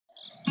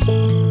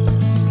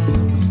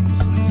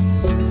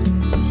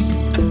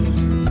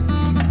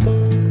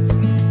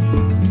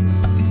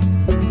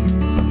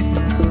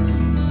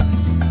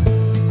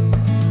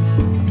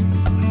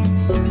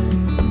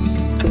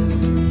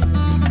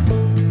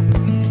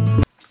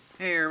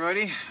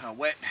everybody. A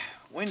wet,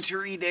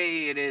 wintry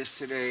day it is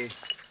today.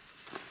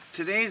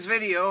 Today's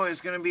video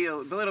is going to be a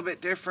little bit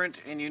different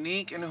and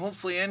unique and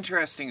hopefully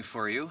interesting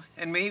for you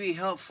and maybe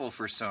helpful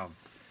for some.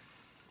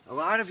 A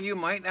lot of you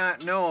might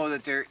not know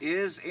that there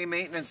is a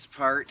maintenance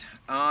part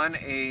on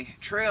a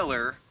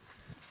trailer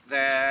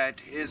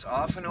that is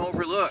often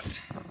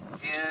overlooked.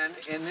 And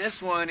in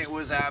this one it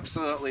was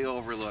absolutely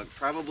overlooked,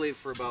 probably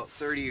for about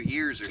 30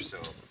 years or so.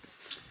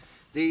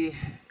 The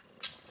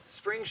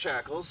spring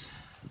shackles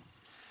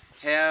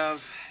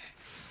have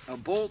a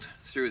bolt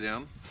through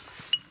them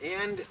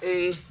and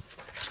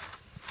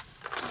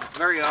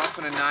very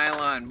often a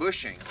nylon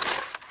bushing.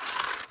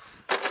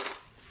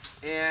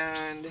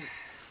 And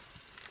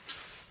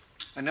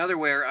another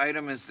wear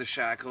item is the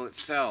shackle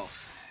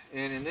itself.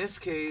 And in this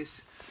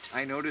case,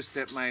 I noticed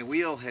that my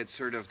wheel had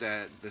sort of,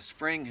 the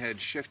spring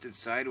had shifted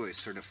sideways,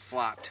 sort of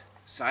flopped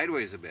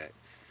sideways a bit.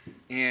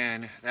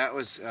 And that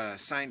was a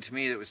sign to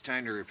me that it was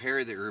time to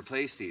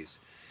replace these.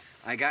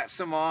 I got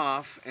some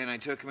off and I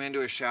took them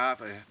into a shop,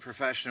 a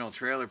professional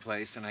trailer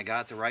place, and I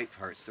got the right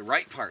parts. The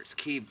right parts,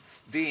 key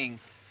being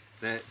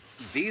that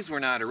these were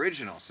not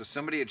original. So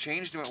somebody had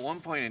changed them at one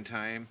point in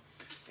time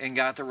and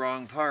got the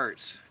wrong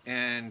parts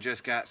and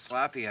just got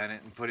sloppy on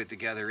it and put it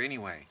together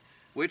anyway,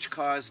 which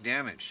caused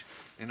damage.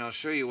 And I'll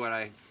show you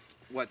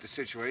what the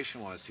situation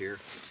was here.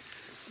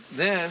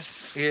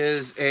 This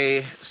is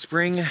a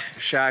spring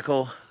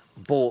shackle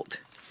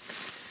bolt,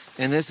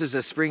 and this is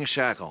a spring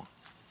shackle.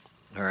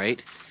 All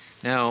right.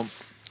 Now,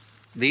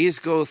 these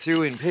go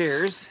through in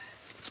pairs.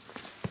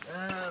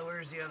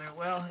 Where's the other?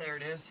 Well, there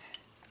it is.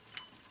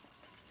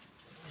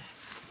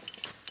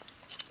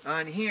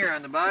 On here,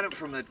 on the bottom,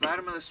 from the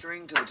bottom of the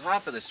string to the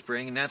top of the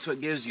spring, and that's what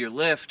gives your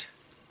lift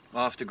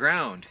off the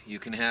ground. You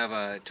can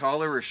have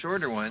taller or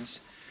shorter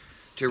ones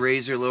to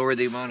raise or lower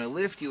the amount of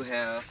lift you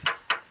have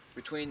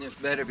between the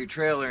bed of your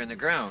trailer and the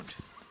ground.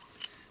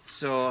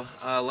 So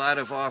a lot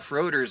of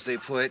off-roaders, they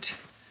put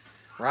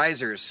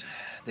risers.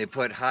 They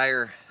put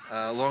higher,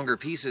 longer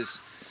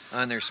pieces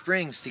on their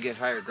springs to get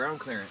higher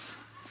ground clearance.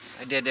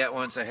 I did that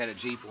once. I had a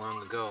Jeep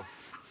long ago.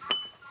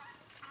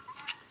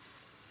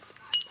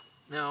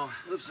 Now,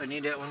 oops, I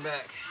need that one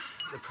back.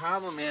 The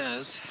problem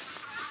is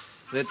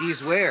that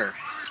these wear.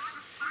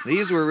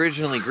 These were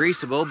originally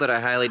greasable, but I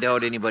highly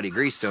doubt anybody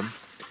greased them.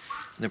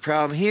 And the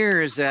problem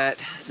here is that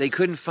they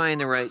couldn't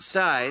find the right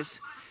size,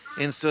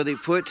 and so they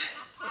put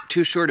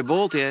too short a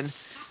bolt in,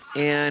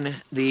 and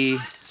the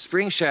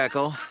spring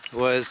shackle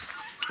was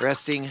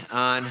resting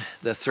on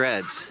the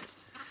threads,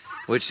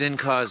 which then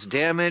caused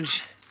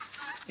damage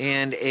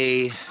and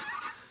a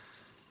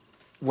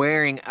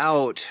wearing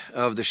out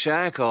of the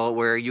shackle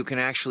where you can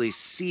actually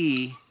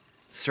see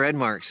thread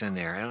marks in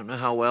there. I don't know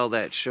how well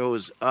that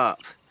shows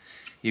up.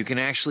 You can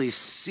actually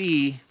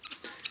see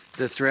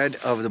the thread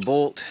of the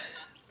bolt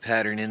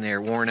pattern in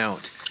there worn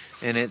out,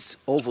 and it's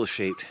oval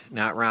shaped,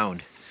 not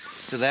round.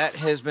 So that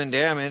has been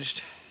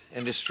damaged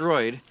and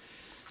destroyed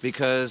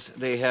because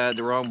they had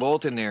the wrong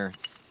bolt in there,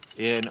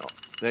 and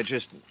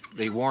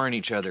they wore on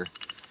each other,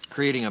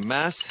 creating a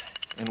mess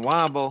and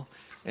wobble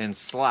and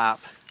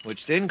slop,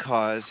 which then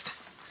caused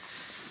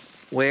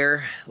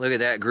wear. Look at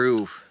that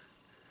groove.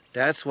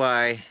 That's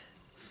why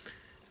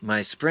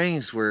my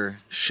springs were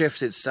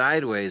shifted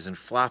sideways and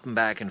flopping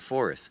back and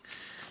forth.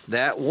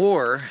 That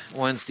wore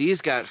once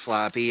these got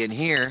floppy in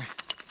here.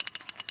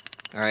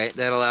 All right,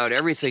 that allowed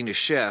everything to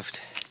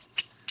shift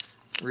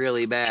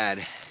really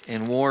bad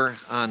and wore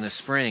on the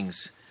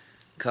springs,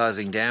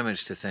 causing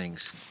damage to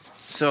things.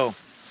 So,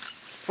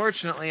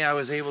 fortunately, I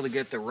was able to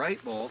get the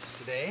right bolts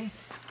today,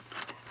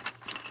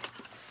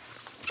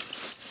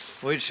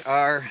 which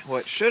are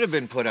what should have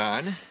been put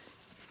on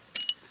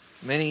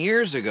many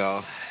years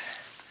ago.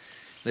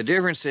 The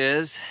difference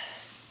is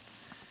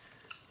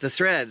the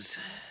threads.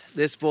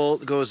 This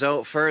bolt goes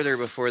out further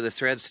before the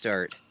threads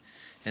start,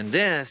 and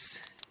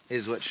this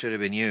is what should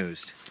have been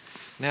used.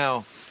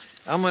 Now,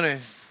 I'm going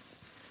to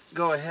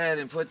go ahead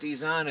and put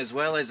these on as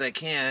well as I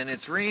can.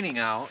 It's raining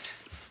out.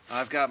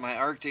 I've got my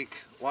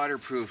Arctic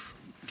waterproof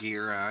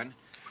gear on,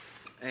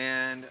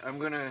 and I'm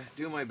going to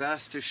do my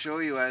best to show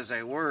you as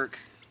I work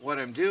what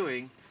I'm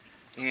doing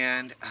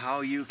and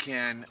how you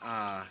can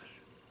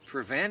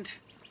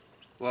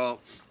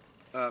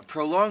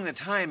prolong the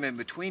time in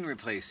between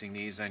replacing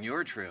these on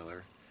your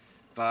trailer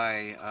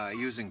by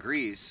using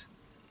grease,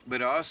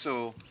 but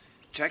also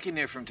checking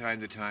it from time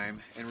to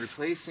time and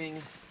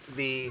replacing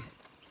the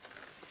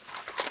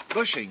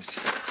bushings,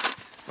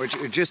 which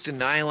are just a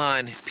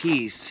nylon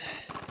piece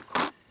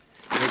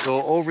that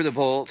go over the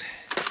bolt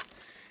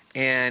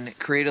and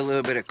create a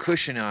little bit of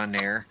cushion on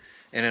there,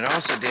 and it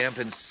also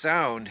dampens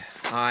sound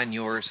on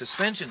your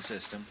suspension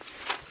system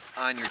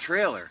on your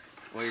trailer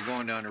while you're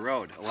going down the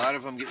road. A lot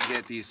of them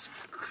get these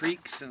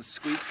creaks and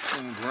squeaks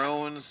and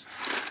groans.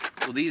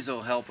 Well, these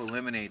will help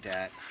eliminate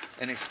that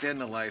and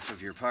extend the life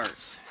of your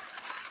parts.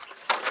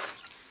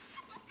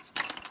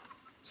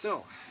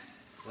 So,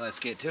 let's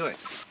get to it.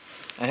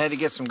 I had to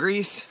get some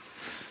grease,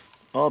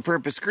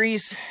 all-purpose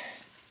grease.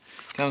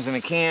 Comes in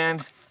a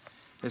can.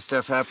 This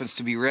stuff happens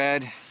to be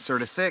red,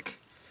 sort of thick,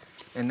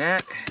 and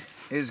that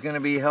is going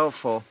to be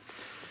helpful.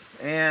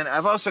 And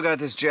I've also got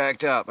this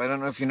jacked up. I don't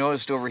know if you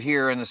noticed over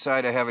here on the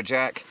side I have a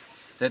jack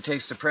that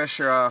takes the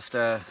pressure off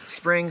the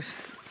springs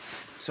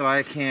so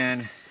I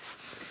can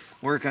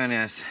work on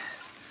this.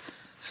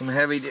 Some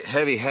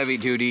heavy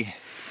duty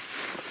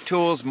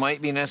tools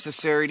might be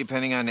necessary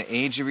depending on the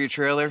age of your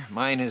trailer.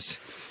 Mine is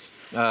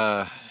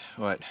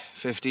what,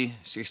 50,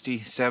 60,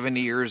 70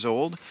 years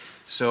old.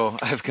 So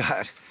I've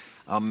got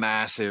a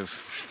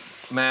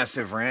massive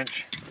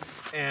wrench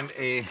and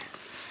a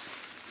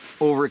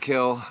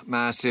overkill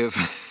massive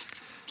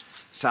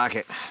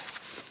socket.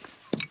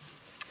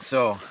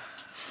 So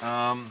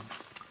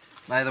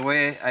by the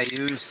way, I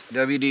used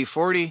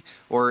WD-40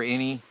 or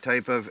any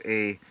type of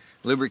a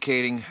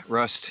lubricating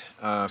rust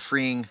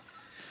freeing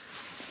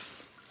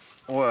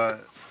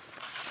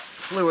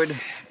fluid,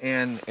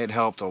 and it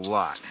helped a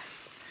lot.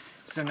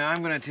 So now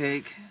I'm going to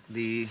take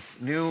the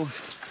new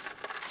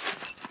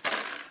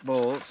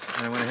bolts,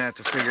 and I'm going to have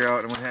to figure out,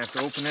 I'm going to have to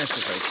open this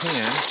if I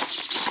can.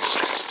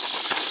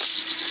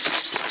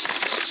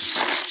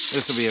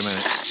 This will be a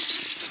minute.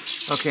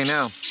 Okay,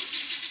 now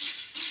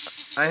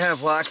I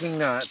have locking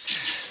nuts.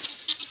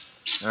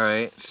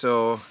 Alright,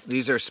 so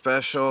these are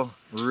special,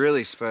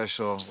 really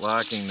special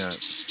locking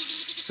nuts.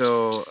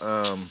 So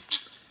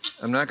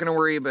I'm not going to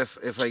worry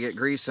if I get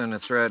grease on the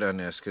thread on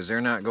this, because they're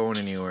not going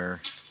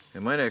anywhere.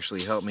 It might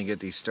actually help me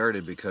get these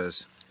started,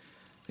 because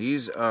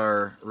these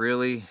are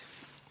really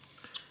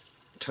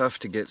tough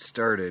to get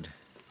started.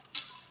 I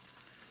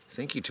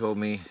think he told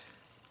me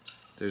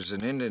there's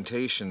an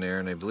indentation there,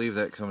 and I believe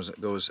that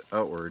goes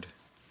outward.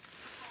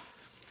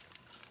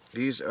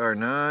 These are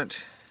not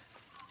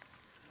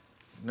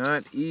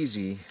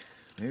easy.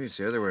 Maybe it's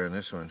the other way on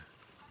this one.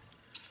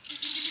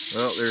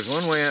 Well, there's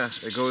one way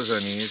that goes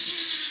on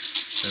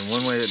these, and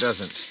one way that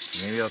doesn't.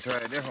 Maybe I'll try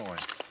a different one,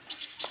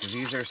 because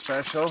these are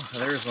special.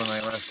 There's one I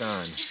left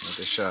on at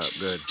the shop.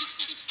 Good.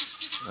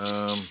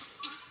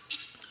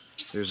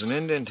 There's an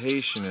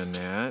indentation in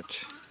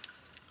that.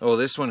 Oh,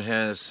 this one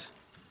has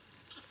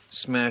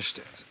smashed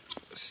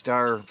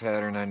star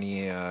pattern on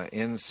the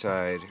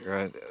inside,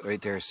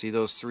 right there. See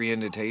those 3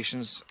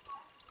 indentations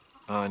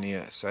on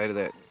the side of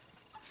that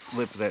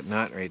lip of that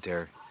nut right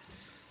there?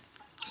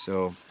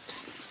 So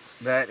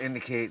that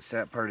indicates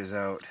that part is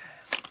out.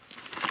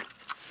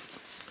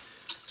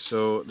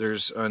 So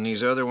there's, on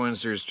these other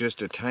ones, there's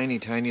just a tiny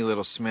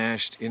little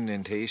smashed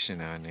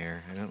indentation on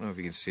there. I don't know if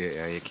you can see it.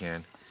 Yeah, you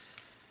can.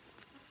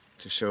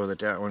 To show that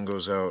that one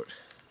goes out.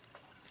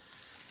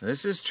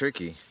 This is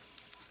tricky.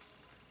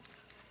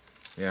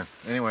 Yeah,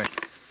 anyway,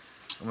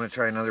 I'm going to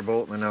try another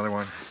bolt and another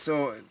one.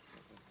 So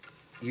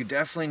you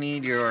definitely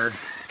need your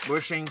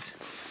bushings.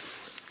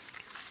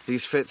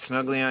 These fit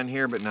snugly on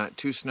here, but not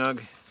too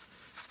snug.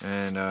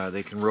 And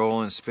they can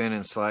roll and spin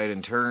and slide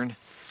and turn.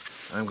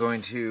 I'm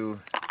going to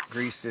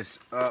grease this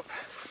up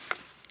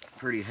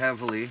pretty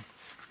heavily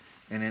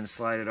and then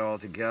slide it all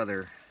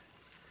together,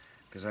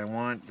 because I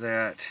want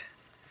that,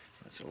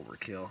 that's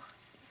overkill.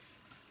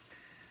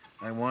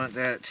 I want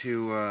that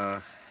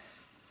to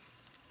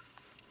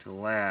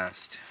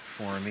last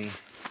for me.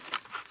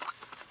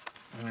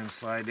 And then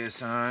slide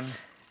this on.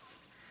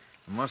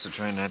 I'm also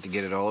trying not to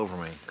get it all over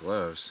my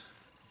gloves.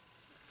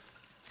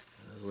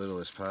 As little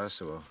as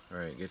possible.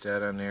 Alright, get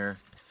that on there.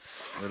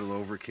 A little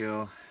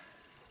overkill.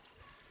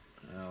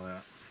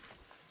 I'll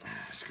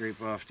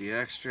scrape off the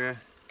extra.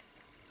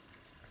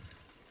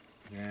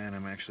 And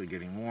I'm actually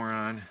getting more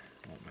on.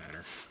 Won't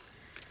matter.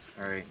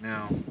 Alright,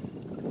 now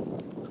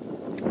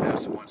I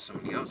also want some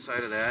of the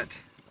outside of that.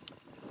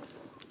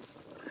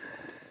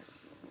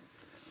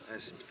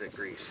 That's some thick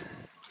grease.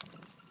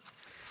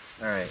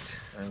 Alright,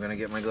 I'm going to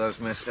get my gloves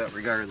messed up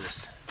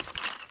regardless.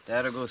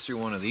 That'll go through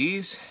one of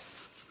these.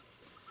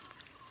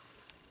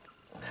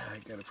 I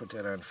gotta put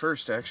that on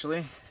first,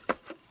 actually.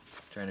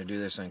 Trying to do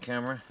this on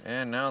camera.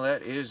 And now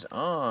that is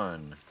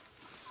on.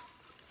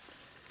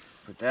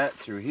 Put that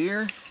through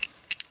here.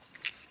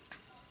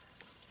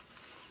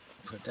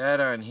 Put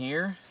that on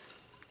here.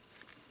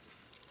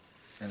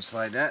 And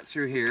slide that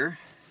through here.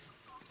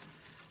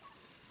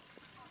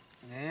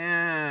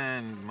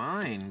 And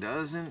mine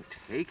doesn't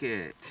take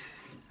it.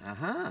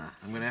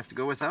 I'm gonna have to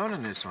go without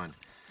on this one.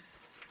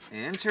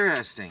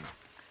 Interesting.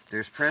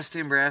 There's pressed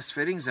in brass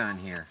fittings on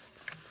here.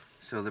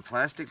 So the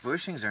plastic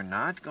bushings are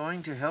not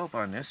going to help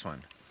on this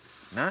one.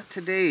 Not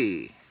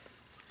today.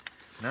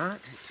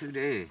 Not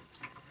today.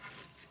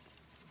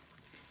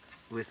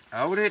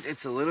 Without it,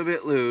 it's a little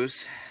bit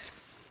loose.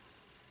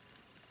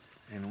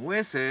 And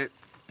with it,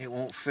 it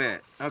won't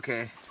fit.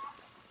 Okay.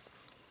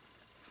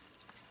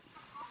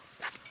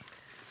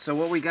 So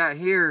what we got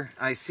here,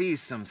 I see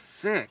some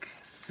thick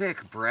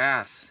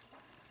brass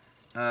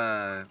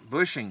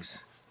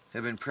bushings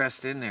have been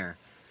pressed in there.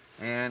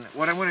 And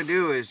what I'm going to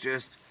do is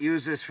just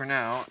use this for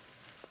now,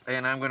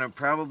 and I'm going to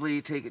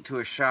probably take it to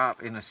a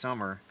shop in the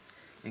summer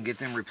and get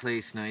them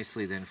replaced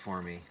nicely then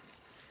for me.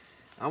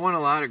 I want a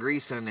lot of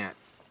grease on that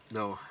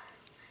though.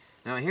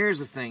 Now here's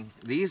the thing,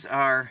 these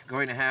are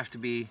going to have to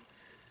be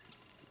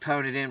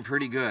pounded in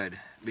pretty good,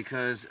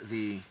 because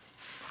the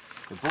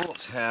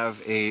bolts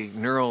have a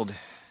knurled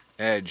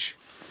edge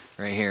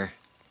right here.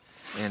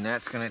 And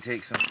that's going to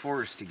take some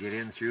force to get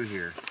in through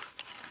here.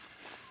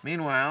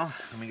 Meanwhile,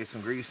 let me get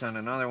some grease on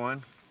another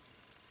one.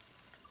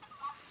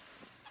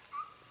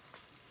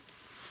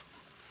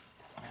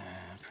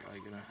 Probably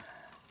going to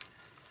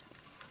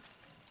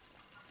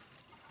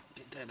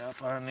get that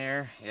up on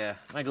there. Yeah,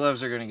 my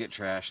gloves are going to get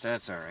trashed.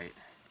 That's alright.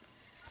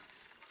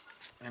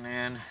 And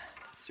then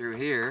through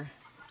here.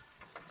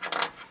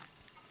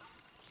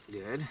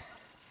 Good.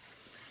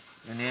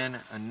 And then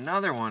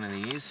another one of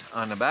these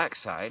on the back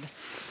side.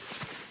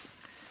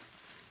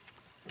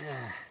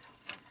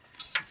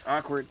 It's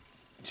awkward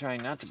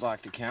trying not to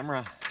block the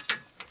camera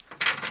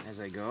as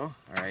I go.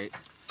 Alright.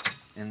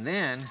 And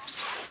then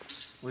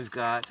we've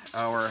got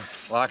our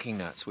locking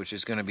nuts, which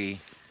is going to be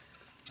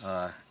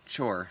a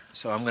chore.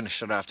 So I'm going to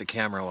shut off the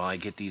camera while I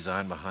get these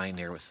on behind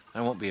there.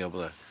 I won't be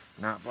able to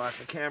not block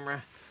the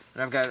camera,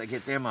 but I've got to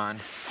get them on.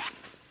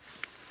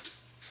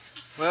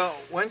 Well,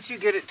 once you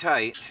get it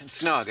tight and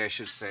snug, I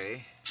should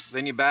say,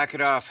 then you back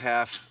it off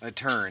half a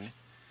turn.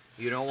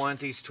 You don't want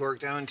these torqued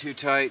down too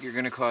tight. You're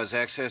going to cause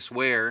excess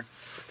wear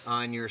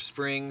on your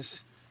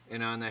springs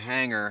and on the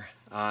hanger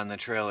on the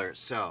trailer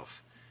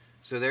itself.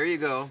 So there you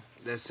go.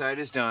 This side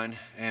is done,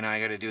 and I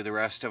got to do the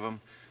rest of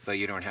them, but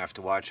you don't have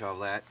to watch all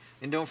that.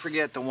 And don't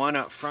forget the one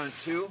up front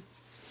too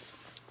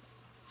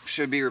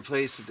should be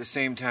replaced at the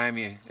same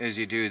time as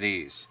you do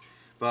these.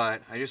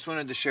 But I just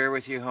wanted to share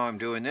with you how I'm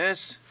doing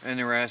this, and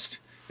the rest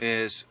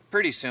is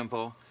pretty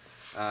simple.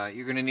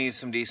 You're going to need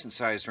some decent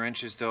sized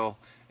wrenches though.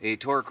 A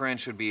torque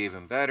wrench would be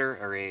even better,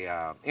 or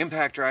a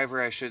impact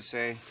driver I should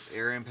say.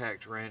 Air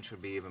impact wrench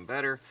would be even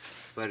better,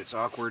 but it's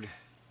awkward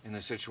in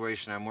the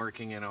situation I'm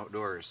working in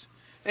outdoors.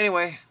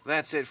 Anyway,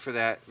 that's it for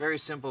that. Very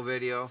simple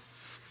video.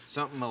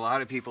 Something a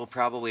lot of people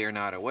probably are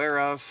not aware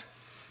of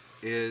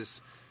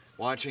is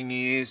watching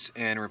these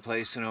and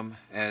replacing them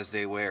as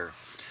they wear.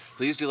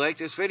 Please do like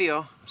this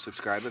video,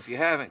 subscribe if you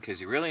haven't, because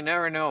you really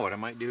never know what I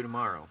might do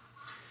tomorrow.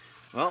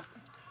 Well,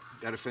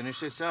 got to finish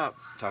this up.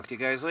 Talk to you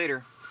guys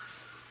later.